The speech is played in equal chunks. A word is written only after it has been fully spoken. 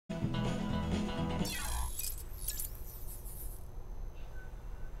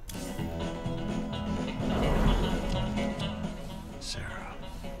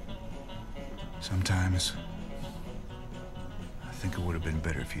Primus. I think it would have been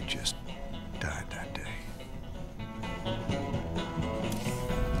better if you just died that day.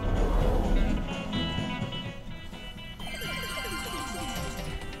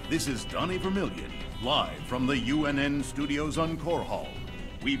 This is Donnie Vermillion, live from the UNN studios on Core Hall.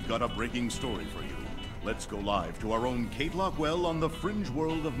 We've got a breaking story for you. Let's go live to our own Kate Lockwell on the fringe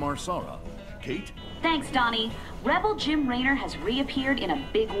world of Marsara. Kate? Thanks, Donnie. Rebel Jim Raynor has reappeared in a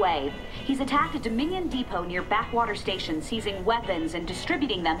big way. He's attacked a Dominion depot near Backwater Station, seizing weapons and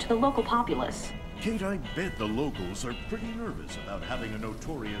distributing them to the local populace. Kate, I bet the locals are pretty nervous about having a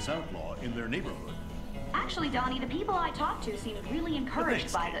notorious outlaw in their neighborhood. Actually, Donnie, the people I talked to seemed really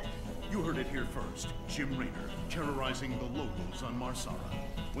encouraged by the... You heard it here first. Jim Raynor terrorizing the locals on Marsara.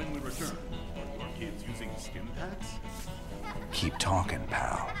 When we return, are your kids using stim packs? Keep talking,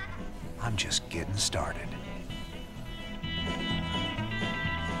 pal. I'm just getting started.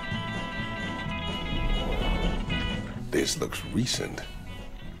 This looks recent.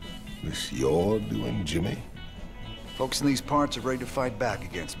 This you're doing, Jimmy? Folks in these parts are ready to fight back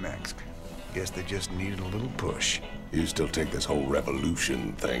against Minsk. Guess they just needed a little push. You still take this whole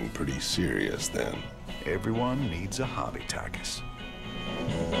revolution thing pretty serious, then? Everyone needs a hobby, Tychus.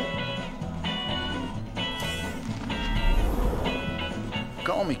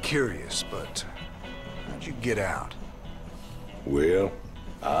 Call me curious, but how'd you get out? Well,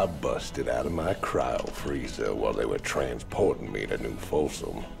 I busted out of my cryo freezer while they were transporting me to New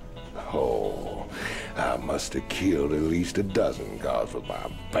Folsom. Oh, I must have killed at least a dozen guards with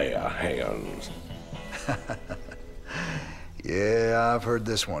my bare hands. Yeah, I've heard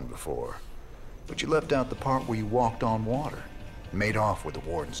this one before. But you left out the part where you walked on water, made off with the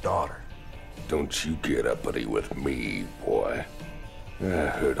warden's daughter. Don't you get uppity with me, boy. I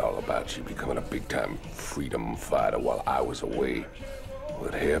heard all about you becoming a big-time freedom fighter while I was away.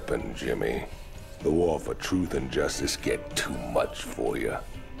 What happened, Jimmy? The war for truth and justice get too much for you.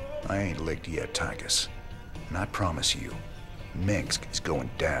 I ain't licked yet, Tychus. And I promise you, Minsk is going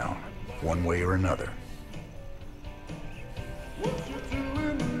down, one way or another.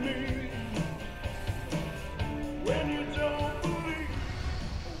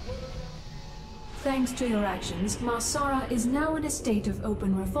 Thanks to your actions, Marsara is now in a state of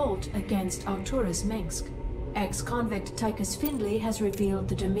open revolt against Arcturus Minsk. Ex-convict Tychus Findlay has revealed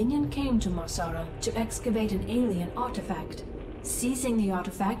the Dominion came to Marsara to excavate an alien artifact. Seizing the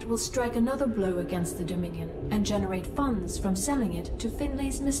artifact will strike another blow against the Dominion and generate funds from selling it to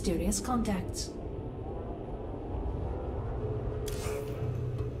Findlay's mysterious contacts.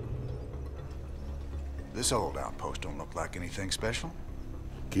 This old outpost don't look like anything special.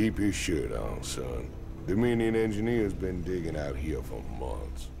 Keep your shirt on, son. Dominion engineers been digging out here for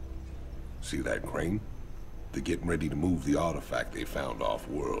months. See that crane? They're getting ready to move the artifact they found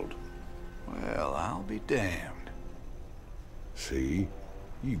off-world. Well, I'll be damned. See?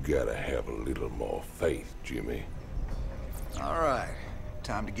 You gotta have a little more faith, Jimmy. All right.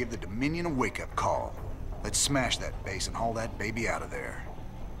 Time to give the Dominion a wake-up call. Let's smash that base and haul that baby out of there.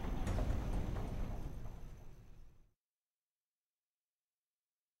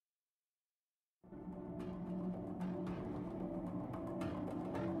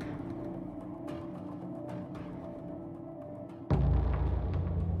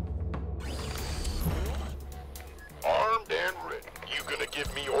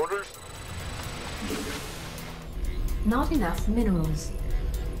 Give me orders? Not enough minerals.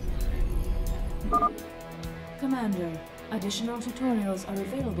 Commander, additional tutorials are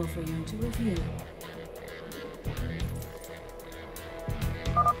available for you to review.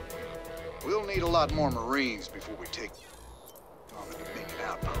 We'll need a lot more Marines before we take on the Dominion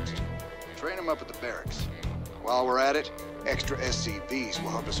outpost. Train them up at the barracks. While we're at it, extra SCVs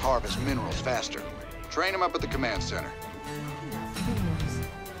will help us harvest minerals faster. Train them up at the command center.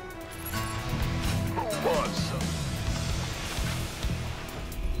 Who wants some?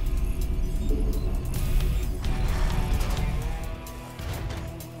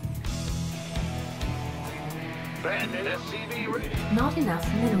 Bandit SCV ready. Not enough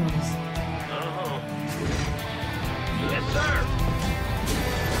minerals. Yes, sir.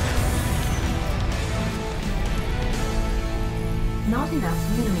 Not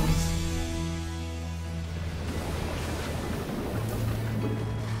enough minerals.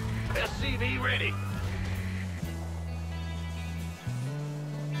 SCV ready.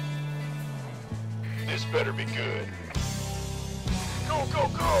 This better be good. Go, go,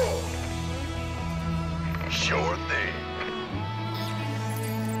 go! Sure thing.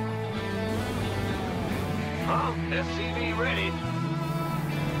 Huh? SCV ready.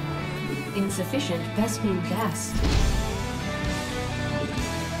 Insufficient Vespine gas.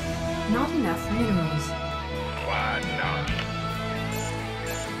 Not enough minerals. Why not?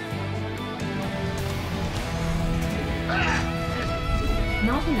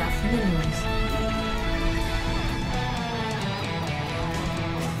 Not enough minerals.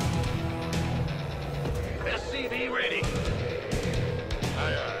 SCV ready.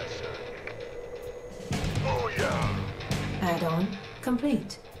 Aye, aye, sir. Oh, yeah. Add-on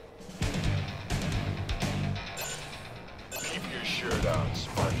complete. Keep your shirt on,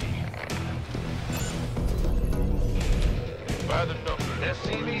 Sparky. By the number.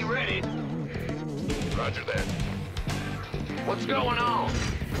 SCV ready. Roger that. What's going on?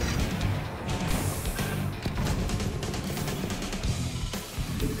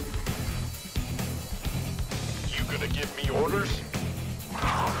 You gonna give me orders?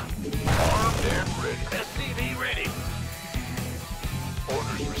 Armed and ready. SCV ready.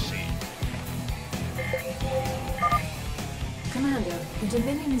 Orders received. Commander, the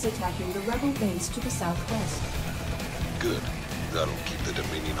Dominion is attacking the rebel base to the southwest. Good. That'll keep the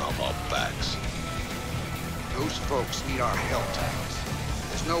Dominion off our backs. Those folks need our help, Titus.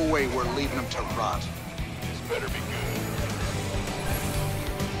 There's no way we're leaving them to rot. This better be good.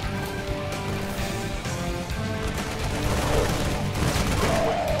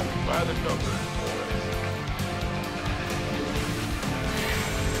 By the numbers, boys.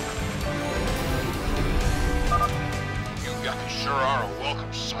 You guys sure are a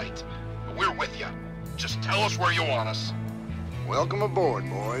welcome sight. But we're with you. Just tell us where you want us. Welcome aboard,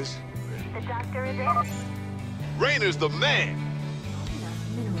 boys. The doctor is in. Raynor's the man. Not enough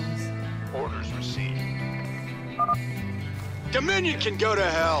minerals. Orders received. Dominion can go to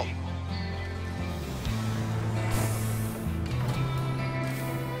hell.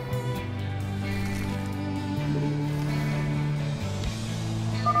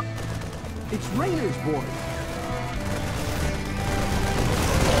 It's Raynor's boy.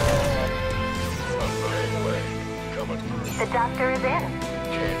 Anyway, coming through. The doctor is in.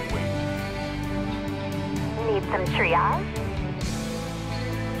 Can't wait. Need some triage?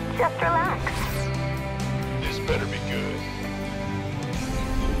 Just relax. This better be good.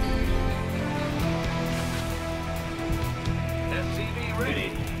 SCV ready.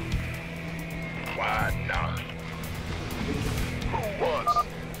 Why not? Who wants?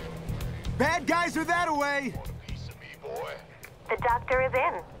 Bad guys are that away. Want a piece of me, boy? The doctor is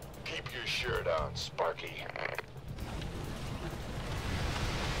in. Keep your shirt on, Sparky.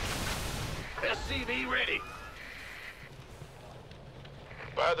 SCV ready.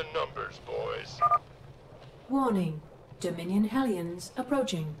 By the numbers, boys. Warning. Dominion Hellions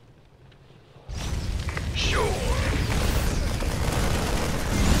approaching. Sure.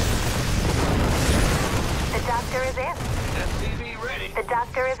 The doctor is in. SCV ready. The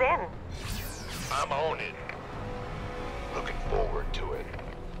doctor is in. I'm on it. Looking forward to it.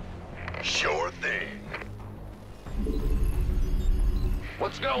 Sure thing.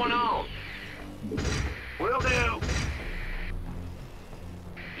 What's going on? Will do.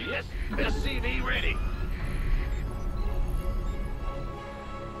 Yes, SCV ready.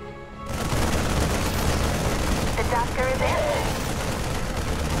 The doctor is in.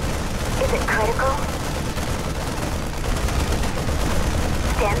 Is it critical?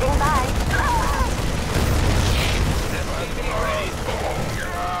 Standing by. SCV ready.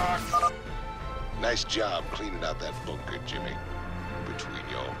 Nice job cleaning out that bunker, Jimmy. Between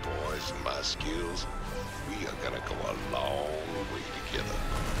your boys and my skills, we are gonna go a long way together.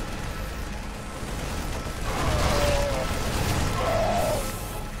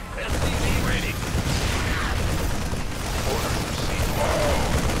 SCV ready. Orders received.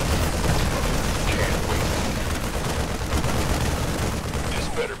 Can't wait. This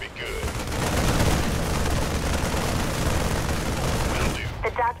better be good. Will do.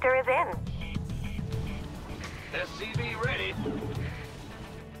 The doctor is in. SCV ready.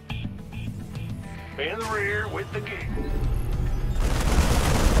 In the rear with the gear.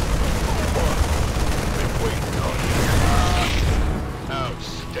 Been waiting on you.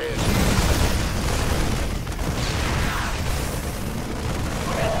 Outstanding.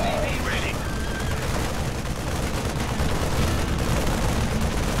 SCV ready.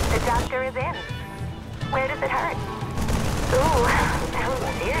 The doctor is in. Where does it hurt? Ooh, sounds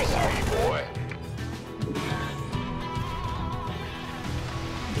serious. Boy.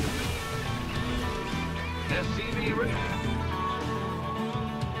 SCV ready.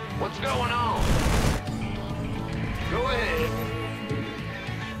 What's going on? Go ahead.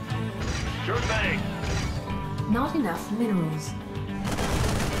 Sure thing. Not enough minerals.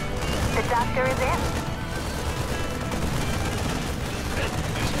 The doctor is in.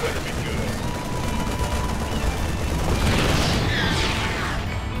 This better be good.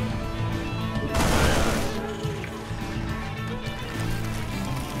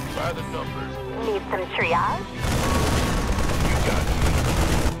 by the numbers. Need some triage? You got it.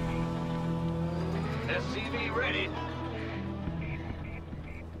 SCV ready.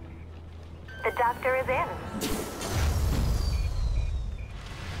 The doctor is in.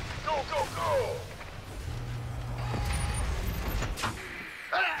 Go, go, go!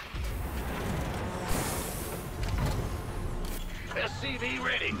 Ah! SCV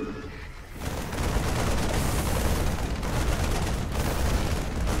ready.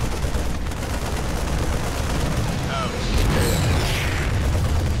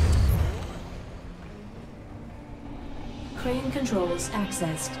 Crane controls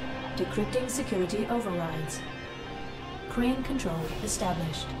accessed. Decrypting security overrides. Crane control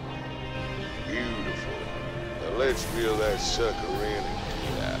established. Beautiful. Now let's reel that sucker in and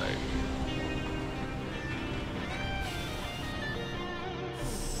get out of